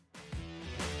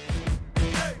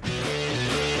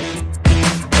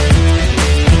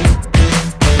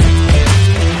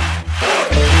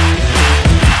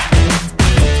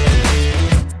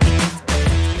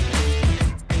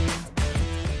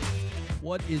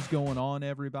is going on,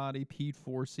 everybody? Pete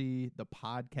Forsey, the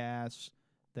podcast.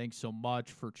 Thanks so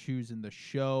much for choosing the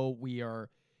show. We are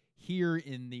here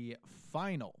in the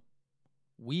final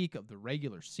week of the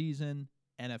regular season,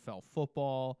 NFL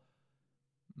football.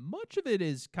 Much of it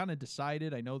is kind of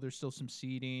decided. I know there's still some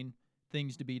seeding,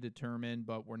 things to be determined,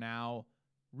 but we're now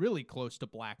really close to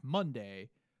Black Monday,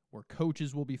 where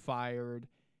coaches will be fired,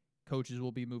 coaches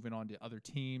will be moving on to other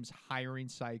teams, hiring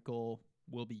cycle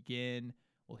will begin.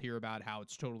 We'll hear about how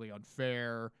it's totally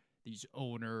unfair. These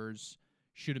owners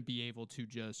shouldn't be able to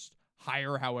just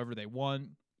hire however they want,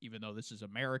 even though this is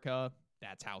America.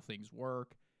 That's how things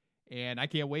work. And I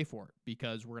can't wait for it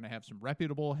because we're going to have some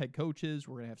reputable head coaches.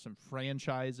 We're going to have some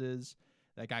franchises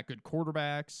that got good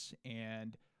quarterbacks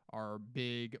and are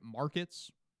big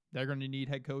markets. They're going to need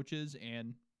head coaches,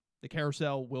 and the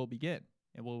carousel will begin.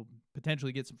 And we'll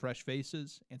potentially get some fresh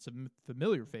faces and some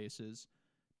familiar faces,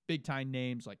 big-time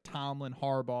names like Tomlin,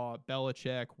 Harbaugh,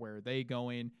 Belichick, where are they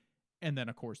going, and then,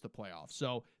 of course, the playoffs.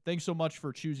 So thanks so much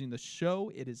for choosing the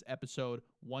show. It is episode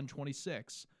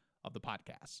 126 of the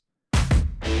podcast.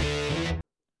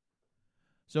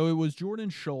 So it was Jordan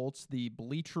Schultz, the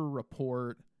Bleacher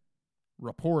Report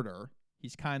reporter.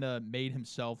 He's kind of made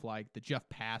himself like the Jeff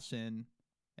Passan,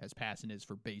 as Passan is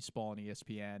for baseball and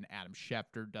ESPN. Adam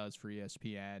Schefter does for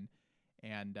ESPN.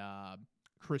 And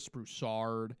Chris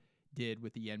Broussard did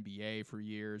with the NBA for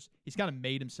years. He's kind of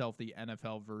made himself the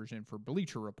NFL version for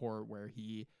Bleacher Report, where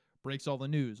he breaks all the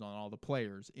news on all the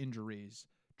players, injuries,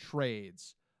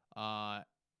 trades,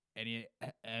 any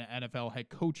NFL head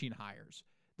coaching hires.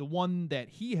 The one that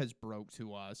he has broke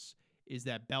to us is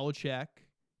that Belichick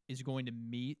is going to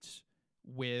meet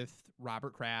with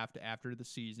Robert Kraft after the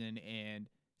season and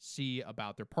see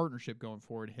about their partnership going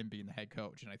forward, him being the head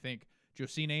coach. And I think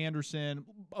Josina Anderson,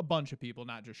 a bunch of people,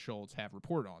 not just Schultz, have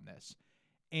reported on this.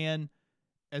 And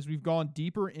as we've gone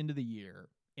deeper into the year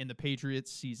and the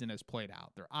Patriots season has played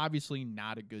out, they're obviously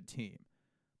not a good team.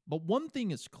 But one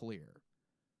thing is clear.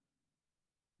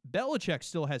 Belichick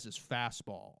still has his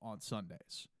fastball on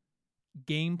Sundays.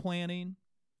 Game planning,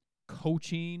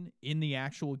 coaching in the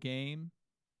actual game,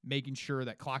 making sure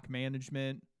that clock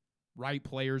management, right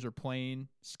players are playing,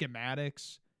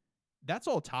 schematics, that's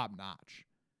all top notch.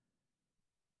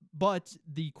 But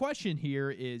the question here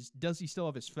is, does he still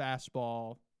have his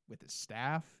fastball with his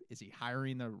staff? Is he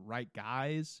hiring the right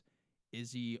guys?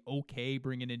 Is he okay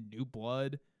bringing in new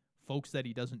blood, folks that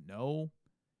he doesn't know?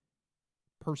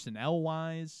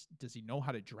 Personnel-wise, does he know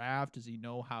how to draft? Does he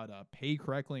know how to pay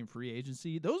correctly in free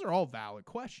agency? Those are all valid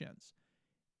questions.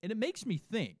 And it makes me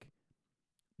think,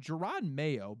 Jerod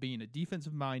Mayo, being a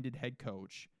defensive-minded head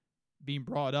coach, being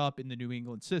brought up in the New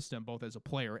England system, both as a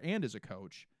player and as a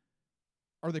coach,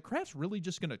 are the Crafts really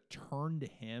just going to turn to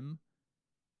him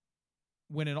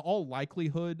when in all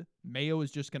likelihood, Mayo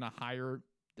is just going to hire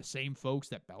the same folks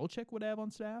that Belichick would have on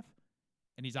staff?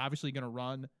 And he's obviously going to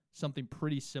run something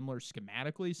pretty similar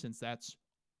schematically, since that's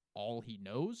all he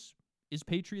knows is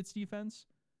Patriots defense.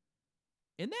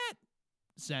 In that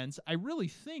sense, I really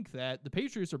think that the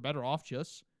Patriots are better off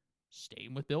just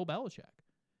staying with Bill Belichick.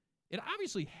 It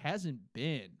obviously hasn't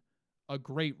been a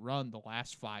great run the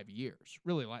last 5 years,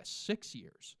 really the last 6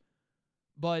 years.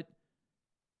 But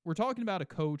we're talking about a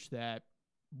coach that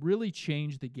really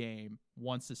changed the game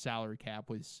once the salary cap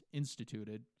was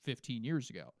instituted 15 years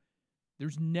ago.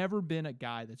 There's never been a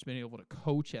guy that's been able to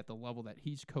coach at the level that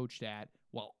he's coached at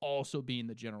while also being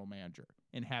the general manager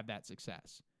and have that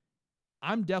success.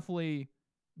 I'm definitely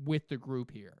with the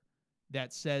group here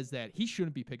that says that he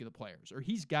shouldn't be picking the players, or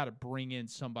he's got to bring in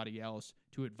somebody else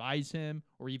to advise him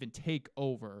or even take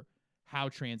over how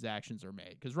transactions are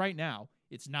made. Because right now,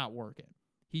 it's not working.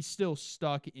 He's still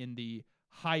stuck in the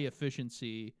high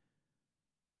efficiency,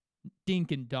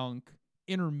 dink and dunk,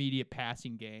 intermediate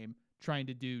passing game, trying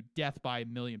to do death by a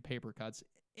million paper cuts,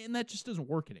 and that just doesn't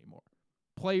work anymore.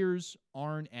 Players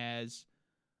aren't as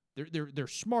they're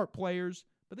smart players,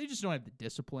 but they just don't have the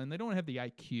discipline. They don't have the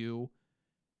IQ,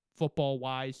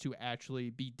 football-wise, to actually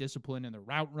be disciplined in the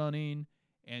route running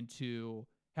and to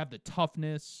have the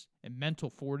toughness and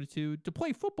mental fortitude to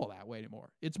play football that way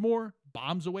anymore. It's more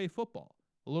bombs away football,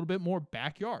 a little bit more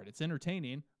backyard. It's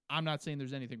entertaining. I'm not saying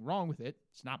there's anything wrong with it.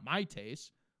 It's not my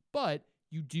taste, but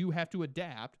you do have to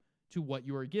adapt to what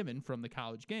you are given from the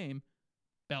college game.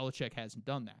 Belichick hasn't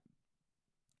done that.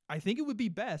 I think it would be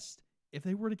best if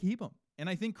they were to keep him. And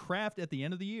I think Kraft at the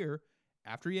end of the year,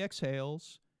 after he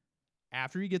exhales,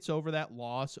 after he gets over that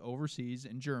loss overseas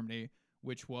in Germany,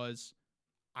 which was,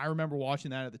 I remember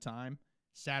watching that at the time,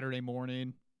 Saturday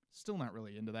morning, still not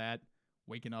really into that.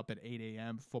 Waking up at 8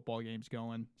 a.m., football games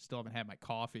going, still haven't had my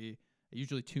coffee. I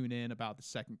usually tune in about the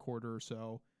second quarter or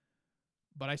so.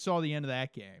 But I saw the end of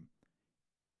that game,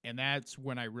 and that's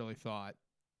when I really thought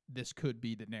this could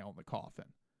be the nail in the coffin.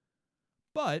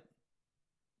 But,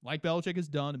 like Belichick has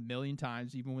done a million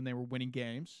times, even when they were winning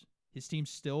games, his team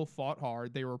still fought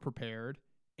hard. They were prepared,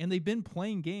 and they've been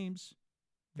playing games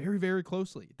very, very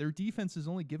closely. Their defense is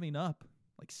only giving up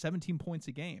like 17 points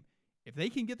a game. If they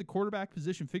can get the quarterback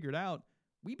position figured out,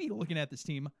 we'd be looking at this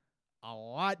team a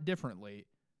lot differently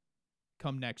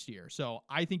come next year. So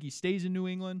I think he stays in New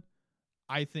England.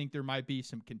 I think there might be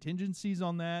some contingencies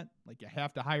on that. Like you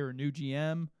have to hire a new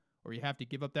GM, or you have to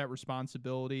give up that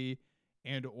responsibility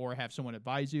and or have someone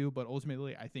advise you. But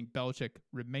ultimately, I think Belichick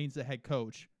remains the head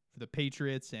coach for the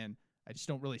Patriots, and I just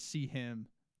don't really see him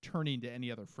turning to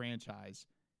any other franchise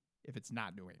if it's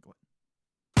not New England.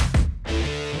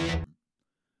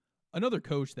 Another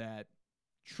coach that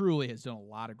truly has done a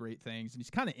lot of great things, and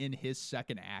he's kind of in his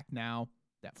second act now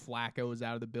that Flacco is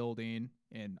out of the building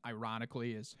and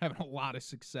ironically is having a lot of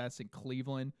success in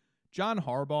Cleveland. John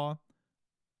Harbaugh,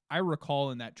 I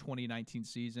recall in that 2019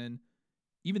 season,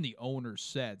 even the owner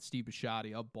said, Steve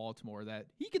Bisciotti of Baltimore, that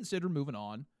he considered moving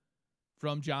on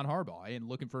from John Harbaugh and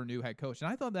looking for a new head coach. And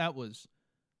I thought that was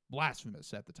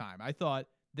blasphemous at the time. I thought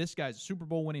this guy's a Super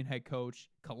Bowl winning head coach.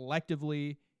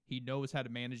 Collectively, he knows how to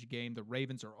manage a game. The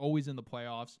Ravens are always in the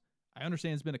playoffs. I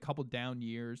understand it's been a couple down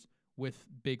years with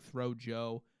Big Throw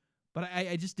Joe, but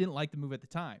I just didn't like the move at the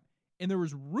time. And there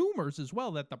was rumors as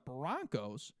well that the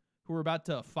Broncos, who were about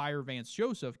to fire Vance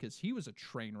Joseph because he was a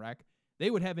train wreck, they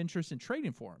would have interest in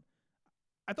trading for him.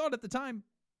 I thought at the time,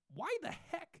 why the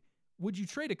heck would you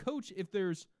trade a coach if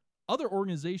there's other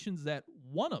organizations that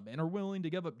want him and are willing to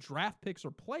give up draft picks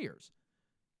or players?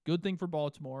 Good thing for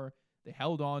Baltimore. They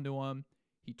held on to him.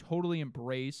 He totally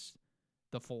embraced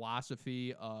the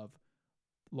philosophy of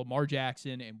Lamar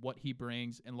Jackson and what he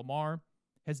brings. And Lamar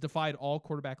has defied all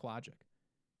quarterback logic.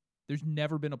 There's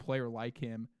never been a player like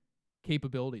him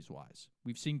capabilities-wise.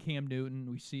 We've seen Cam Newton.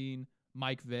 We've seen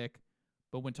Mike Vick.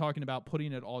 But when talking about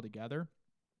putting it all together,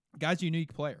 guy's a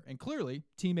unique player. And clearly,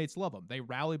 teammates love him. They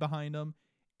rally behind him.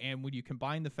 And when you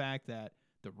combine the fact that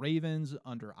the Ravens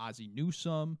under Ozzie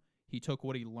Newsome, he took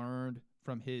what he learned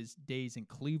from his days in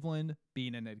Cleveland,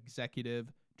 being an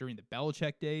executive during the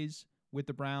Belichick days with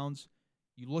the Browns.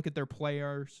 You look at their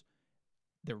players,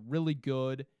 they're really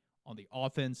good on the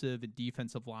offensive and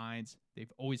defensive lines.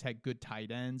 They've always had good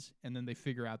tight ends, and then they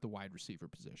figure out the wide receiver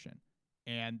position.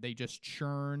 And they just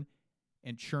churn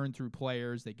and churn through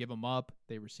players. They give them up.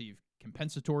 They receive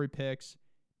compensatory picks.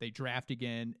 They draft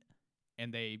again,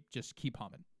 and they just keep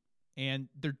humming. And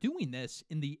they're doing this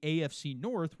in the AFC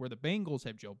North, where the Bengals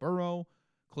have Joe Burrow.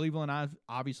 Cleveland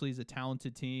obviously is a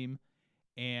talented team.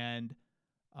 And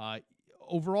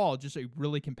overall, just a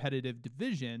really competitive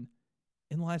division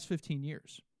in the last 15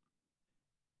 years.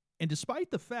 And despite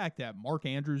the fact that Mark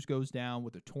Andrews goes down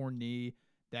with a torn knee,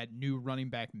 that new running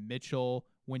back Mitchell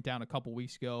went down a couple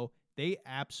weeks ago, they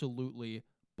absolutely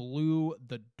blew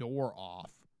the door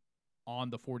off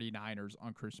on the 49ers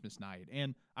on Christmas night.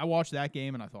 And I watched that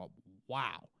game and I thought,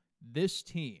 wow, this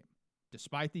team,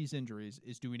 despite these injuries,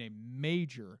 is doing a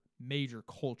major, major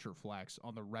culture flex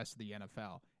on the rest of the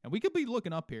NFL. And we could be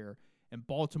looking up here and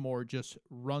Baltimore just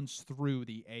runs through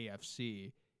the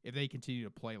AFC if they continue to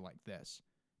play like this.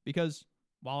 Because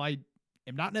while I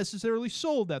am not necessarily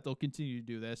sold that they'll continue to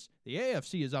do this, the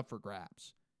AFC is up for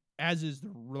grabs, as is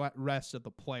the rest of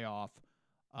the playoff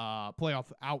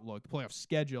outlook, playoff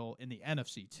schedule in the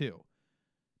NFC too.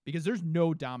 Because there's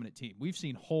no dominant team. We've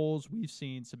seen holes. We've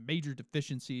seen some major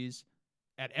deficiencies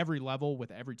at every level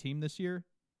with every team this year.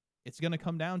 It's going to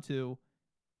come down to,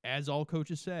 as all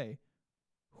coaches say,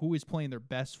 who is playing their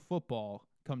best football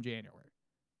come January,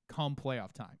 come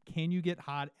playoff time. Can you get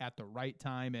hot at the right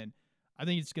time? And I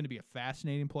think it's going to be a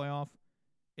fascinating playoff.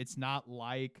 It's not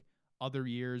like other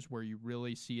years where you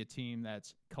really see a team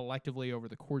that's collectively over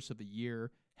the course of the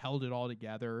year held it all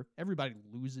together. Everybody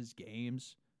loses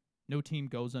games. No team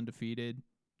goes undefeated.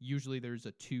 Usually there's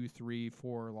a 2, 3,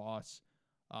 4 loss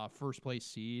first place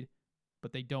seed,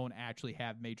 but they don't actually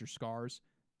have major scars.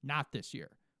 Not this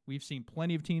year. We've seen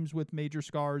plenty of teams with major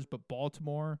scars, but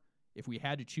Baltimore, if we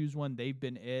had to choose one, they've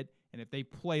been it. And if they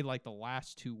play like the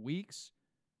last 2 weeks,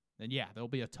 then yeah, they'll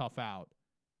be a tough out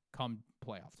come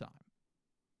playoff time.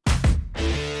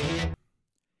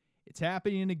 It's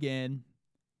happening again.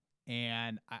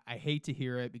 And I hate to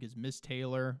hear it because Miss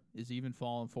Taylor is even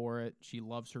falling for it. She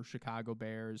loves her Chicago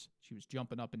Bears. She was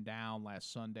jumping up and down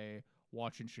last Sunday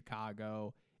watching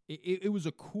Chicago. It was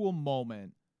a cool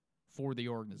moment for the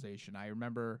organization. I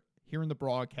remember hearing the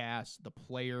broadcast, the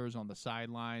players on the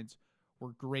sidelines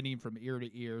were grinning from ear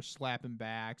to ear, slapping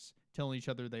backs, telling each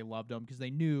other they loved them because they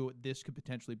knew this could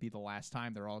potentially be the last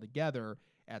time they're all together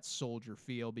at Soldier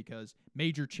Field because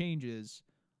major changes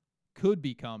could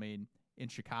be coming in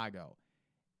Chicago.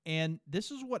 And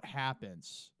this is what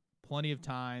happens plenty of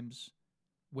times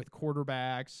with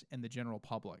quarterbacks and the general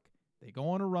public. They go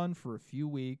on a run for a few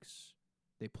weeks,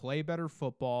 they play better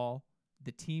football,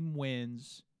 the team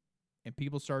wins, and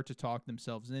people start to talk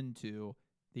themselves into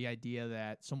the idea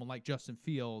that someone like Justin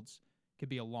Fields could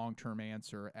be a long-term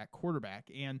answer at quarterback.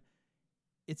 And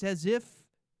it's as if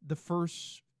the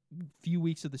first few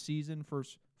weeks of the season,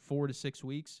 first 4 to 6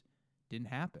 weeks, didn't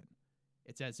happen.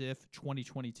 It's as if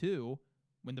 2022,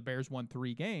 when the Bears won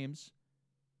 3 games,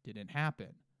 didn't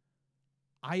happen.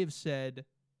 I have said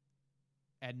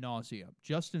ad nauseum,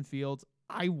 Justin Fields,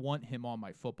 I want him on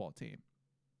my football team.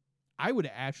 I would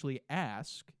actually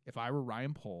ask, if I were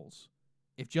Ryan Poles,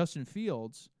 if Justin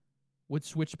Fields would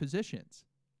switch positions.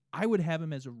 I would have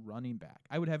him as a running back.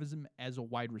 I would have him as a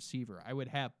wide receiver. I would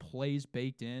have plays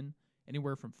baked in,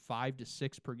 anywhere from 5 to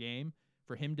 6 per game,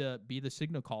 for him to be the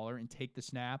signal caller and take the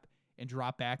snap and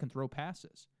drop back and throw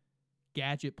passes.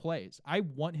 Gadget plays. I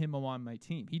want him on my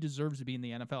team. He deserves to be in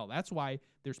the NFL. That's why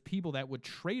there's people that would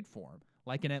trade for him,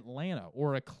 like an Atlanta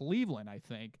or a Cleveland, I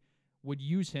think, would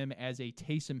use him as a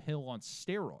Taysom Hill on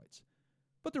steroids.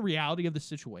 But the reality of the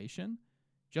situation,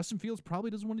 Justin Fields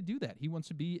probably doesn't want to do that. He wants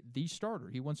to be the starter.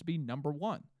 He wants to be number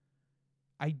 1.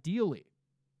 Ideally,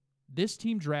 this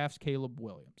team drafts Caleb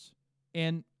Williams,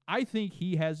 and I think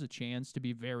he has a chance to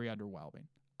be very underwhelming.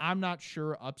 I'm not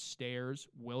sure upstairs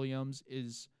Williams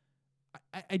is...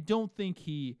 I don't think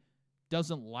he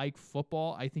doesn't like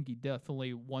football. I think he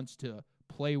definitely wants to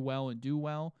play well and do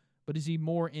well. But is he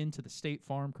more into the State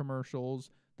Farm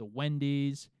commercials, the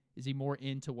Wendy's? Is he more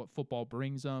into what football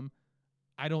brings him?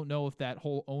 I don't know if that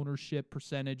whole ownership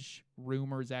percentage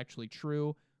rumor is actually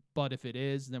true. But if it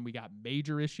is, then we got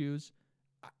major issues.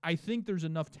 I think there's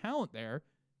enough talent there.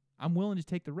 I'm willing to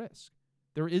take the risk.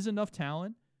 There is enough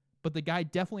talent, but the guy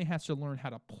definitely has to learn how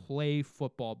to play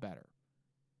football better.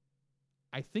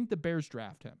 I think the Bears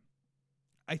draft him.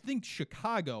 I think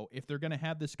Chicago, if they're going to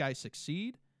have this guy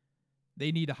succeed,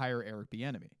 they need to hire Eric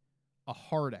Bieniemy, a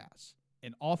hard ass,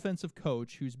 an offensive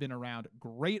coach who's been around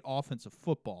great offensive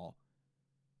football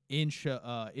in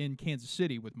Kansas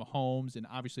City with Mahomes and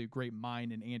obviously a great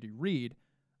mind in Andy Reid.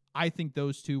 I think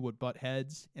those two would butt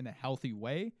heads in a healthy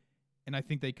way, and I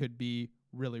think they could be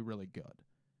really, really good.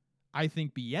 I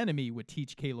think Bieniemy would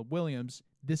teach Caleb Williams,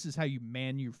 this is how you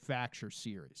manufacture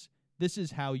series. This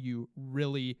is how you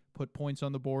really put points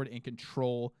on the board and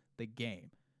control the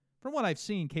game. From what I've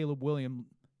seen, Caleb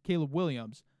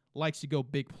Williams likes to go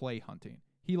big play hunting.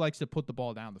 He likes to put the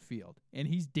ball down the field, and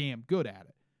he's damn good at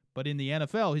it. But in the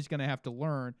NFL, he's going to have to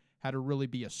learn how to really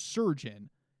be a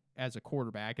surgeon as a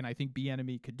quarterback, and I think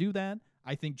Bieniemy could do that.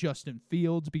 I think Justin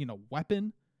Fields being a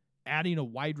weapon, adding a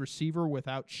wide receiver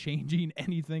without changing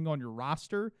anything on your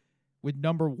roster with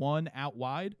number 1 out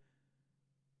wide,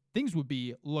 things would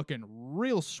be looking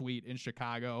real sweet in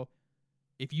Chicago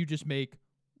if you just make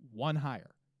one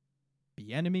hire.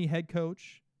 Bieniemy head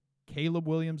coach, Caleb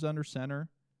Williams under center,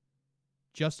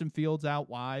 Justin Fields out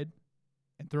wide,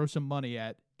 and throw some money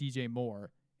at DJ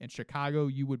Moore. In Chicago,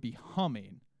 you would be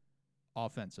humming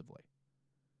offensively.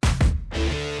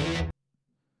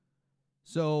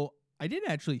 So I didn't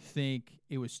actually think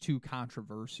it was too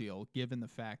controversial given the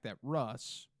fact that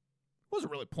Russ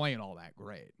wasn't really playing all that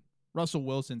great. Russell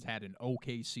Wilson's had an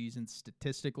okay season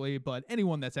statistically, but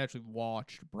anyone that's actually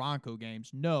watched Bronco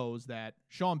games knows that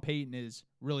Sean Payton has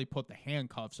really put the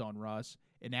handcuffs on Russ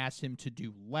and asked him to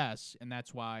do less, and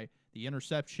that's why the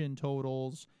interception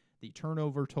totals, the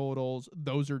turnover totals,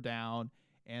 those are down,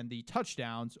 and the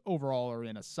touchdowns overall are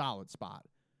in a solid spot.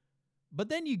 But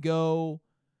then you go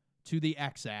to the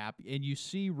X app, and you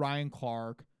see Ryan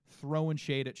Clark throwing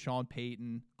shade at Sean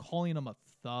Payton, calling him a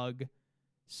thug,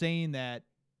 saying that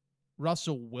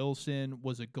Russell Wilson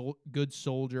was a good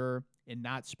soldier and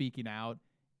not speaking out.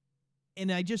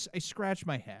 And I scratch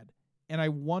my head, and I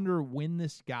wonder when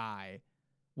this guy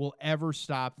will ever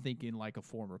stop thinking like a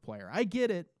former player. I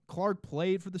get it. Clark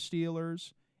played for the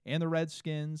Steelers and the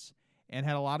Redskins and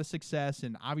had a lot of success,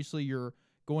 and obviously you're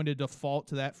going to default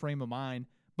to that frame of mind,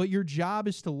 but your job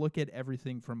is to look at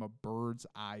everything from a bird's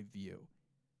eye view.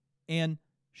 And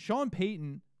Sean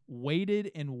Payton waited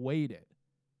and waited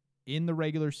in the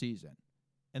regular season,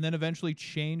 and then eventually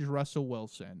changed Russell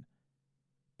Wilson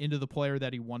into the player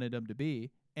that he wanted him to be.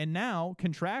 And now,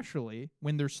 contractually,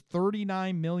 when there's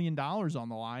 $39 million on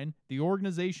the line, the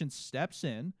organization steps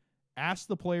in, asks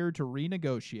the player to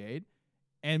renegotiate,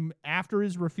 and after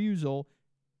his refusal,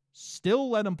 still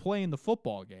let him play in the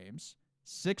football games,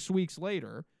 6 weeks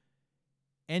later.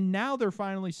 And now they're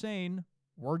finally saying,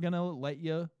 we're going to let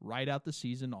you ride out the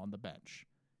season on the bench.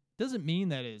 Doesn't mean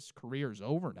that his career is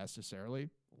over necessarily.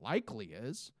 Likely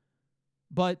is.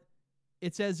 But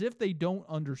it's as if they don't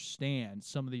understand,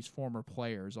 some of these former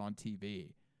players on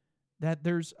TV, that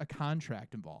there's a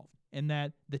contract involved and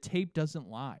that the tape doesn't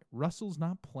lie. Russell's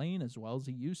not playing as well as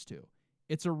he used to.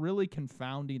 It's a really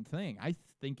confounding thing. I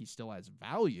think he still has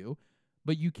value,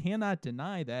 but you cannot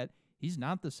deny that he's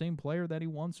not the same player that he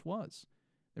once was.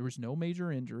 There was no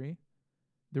major injury.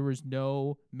 There was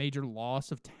no major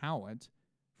loss of talent.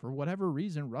 For whatever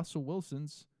reason, Russell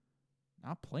Wilson's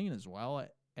not playing as well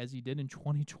as he did in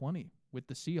 2020 with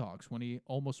the Seahawks when he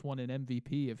almost won an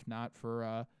MVP, if not for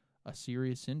a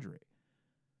serious injury.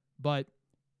 But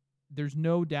there's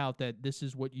no doubt that this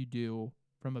is what you do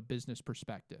from a business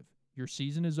perspective. Your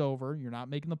season is over. You're not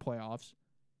making the playoffs.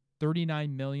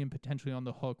 $39 million potentially on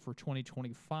the hook for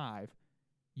 2025.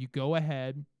 You go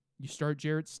ahead. You start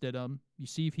Jarrett Stidham. You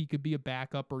see if he could be a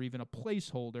backup or even a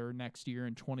placeholder next year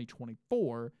in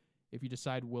 2024 if you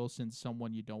decide Wilson's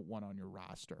someone you don't want on your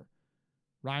roster.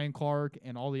 Ryan Clark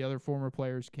and all the other former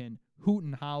players can hoot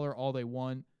and holler all they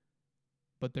want,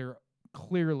 but they're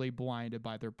clearly blinded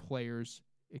by their players'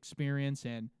 experience,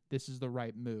 and this is the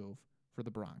right move for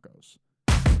the Broncos.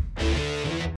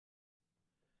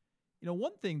 You know,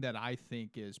 one thing that I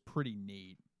think is pretty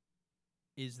neat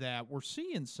is that we're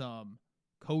seeing some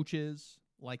coaches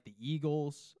like the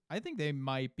Eagles. I think they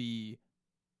might be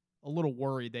a little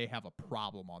worried they have a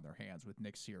problem on their hands with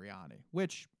Nick Sirrianni,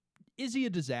 which, is he a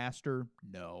disaster?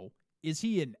 No. Is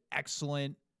he an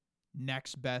excellent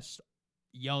next best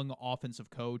young offensive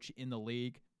coach in the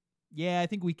league? Yeah, I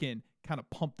think we can kind of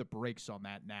pump the brakes on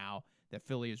that now that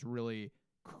Philly is really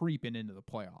creeping into the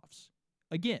playoffs.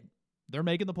 Again, they're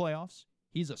making the playoffs.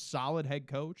 He's a solid head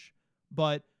coach.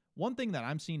 But one thing that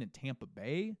I'm seeing in Tampa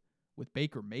Bay with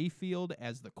Baker Mayfield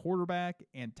as the quarterback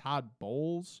and Todd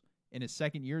Bowles in his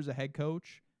second year as a head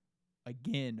coach,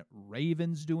 again,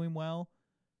 Ravens doing well,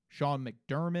 Sean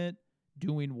McDermott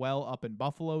doing well up in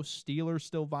Buffalo, Steelers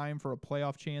still vying for a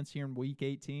playoff chance here in Week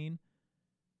 18.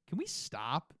 Can we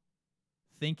stop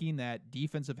thinking that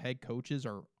defensive head coaches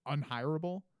are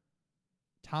unhireable?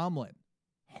 Tomlin,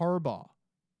 Harbaugh,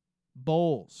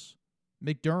 Bowles,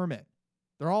 McDermott,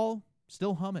 they're all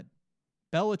still humming.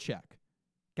 Belichick,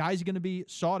 guy's going to be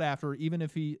sought after even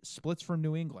if he splits from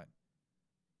New England.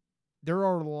 There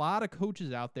are a lot of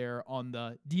coaches out there on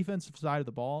the defensive side of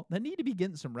the ball that need to be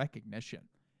getting some recognition.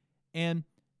 And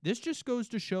this just goes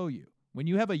to show you, when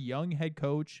you have a young head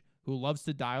coach who loves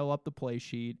to dial up the play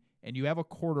sheet and you have a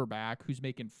quarterback who's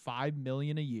making $5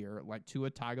 million a year like Tua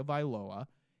Tagovailoa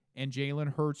and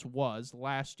Jalen Hurts was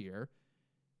last year,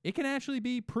 it can actually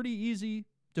be pretty easy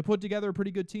to put together a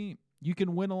pretty good team. You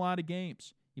can win a lot of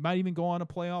games. You might even go on a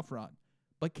playoff run.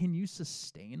 But can you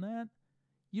sustain that?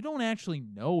 You don't actually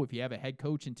know if you have a head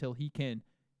coach until he can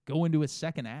go into his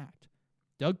second act.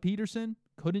 Doug Peterson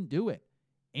couldn't do it.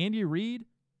 Andy Reid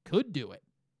could do it.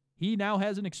 He now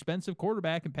has an expensive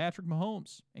quarterback in Patrick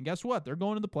Mahomes. And guess what? They're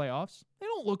going to the playoffs. They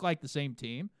don't look like the same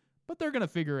team, but they're going to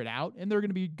figure it out, and they're going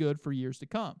to be good for years to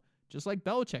come, just like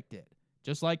Belichick did,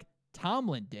 just like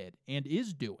Tomlin did and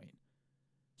is doing.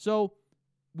 So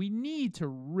we need to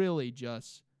really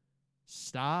just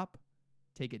stop,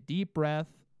 take a deep breath,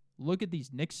 look at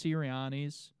these Nick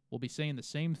Siriannis. We'll be saying the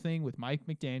same thing with Mike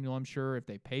McDaniel, I'm sure, if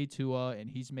they pay Tua and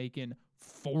he's making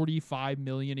 $45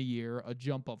 million a year, a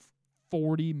jump of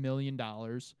 $40 million.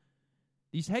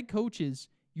 These head coaches,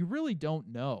 you really don't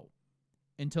know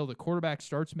until the quarterback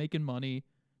starts making money.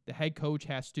 The head coach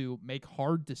has to make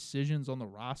hard decisions on the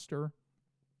roster.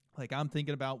 Like I'm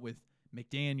thinking about with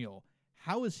McDaniel,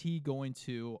 how is he going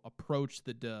to approach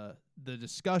the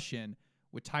discussion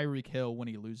with Tyreek Hill when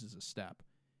he loses a step?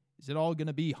 Is it all going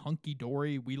to be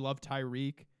hunky-dory, we love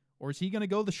Tyreek? Or is he going to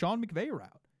go the Sean McVay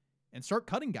route and start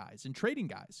cutting guys and trading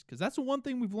guys? Because that's the one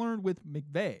thing we've learned with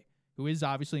McVay, who is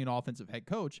obviously an offensive head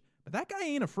coach, but that guy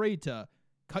ain't afraid to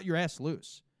cut your ass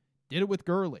loose. Did it with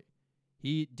Gurley.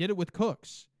 He did it with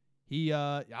Cooks. He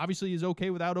obviously is okay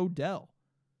without Odell.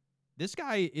 This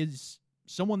guy is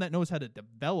someone that knows how to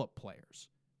develop players.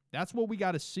 That's what we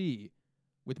got to see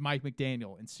with Mike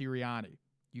McDaniel and Sirianni.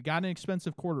 You got an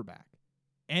expensive quarterback.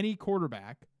 Any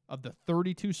quarterback of the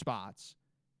 32 spots,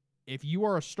 if you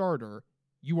are a starter,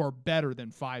 you are better than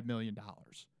 $5 million.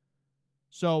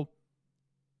 So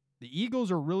the Eagles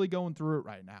are really going through it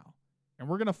right now. And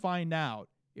we're going to find out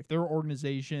if their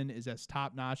organization is as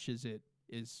top-notch as it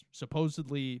is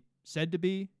supposedly said to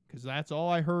be, because that's all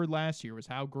I heard last year was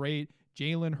how great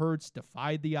Jalen Hurts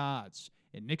defied the odds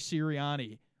and Nick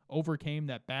Sirianni overcame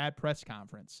that bad press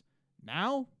conference.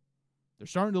 Now, They're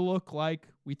starting to look like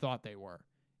we thought they were.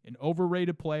 An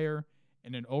overrated player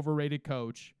and an overrated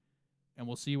coach, and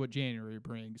we'll see what January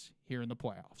brings here in the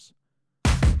playoffs.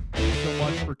 Thanks so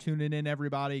much for tuning in,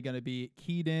 everybody. Going to be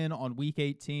keyed in on Week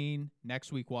 18.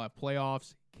 Next week we'll have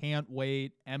playoffs. Can't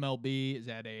wait. MLB is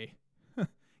at a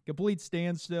complete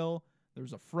standstill.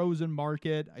 There's a frozen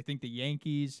market. I think the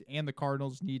Yankees and the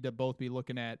Cardinals need to both be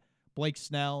looking at Blake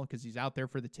Snell because he's out there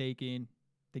for the taking.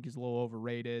 I think he's a little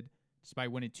overrated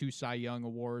despite winning 2 Cy Young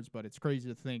awards, but it's crazy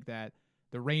to think that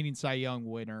the reigning Cy Young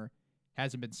winner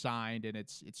hasn't been signed, and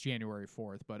it's January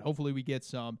 4th. But hopefully we get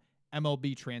some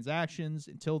MLB transactions.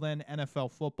 Until then,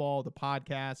 NFL football, the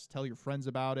podcast, tell your friends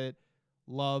about it.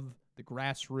 Love the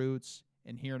grassroots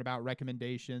and hearing about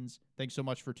recommendations. Thanks so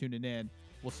much for tuning in.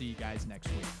 We'll see you guys next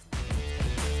week.